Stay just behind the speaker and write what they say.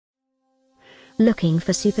Looking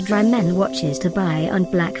for Superdry men watches to buy on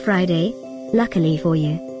Black Friday? Luckily for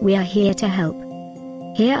you, we are here to help.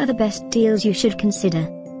 Here are the best deals you should consider.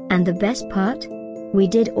 And the best part? We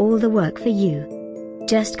did all the work for you.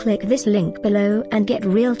 Just click this link below and get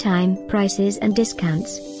real-time prices and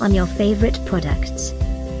discounts on your favorite products.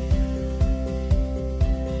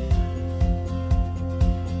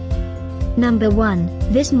 Number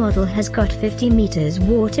 1, this model has got 50 meters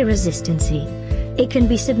water resistancy. It can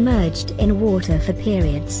be submerged in water for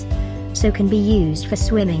periods, so can be used for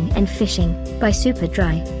swimming and fishing, by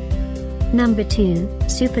Superdry. Number 2,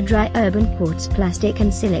 Superdry Urban Quartz Plastic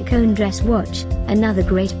and Silicone Dress Watch, another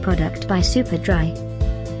great product by Superdry.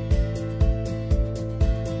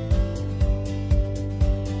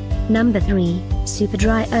 Number 3,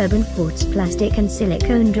 Superdry Urban Quartz Plastic and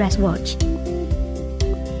Silicone Dress Watch.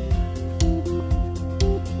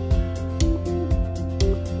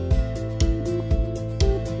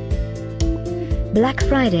 Black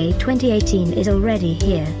Friday 2018 is already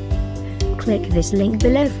here. Click this link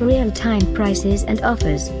below for real-time prices and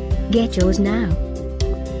offers. Get yours now.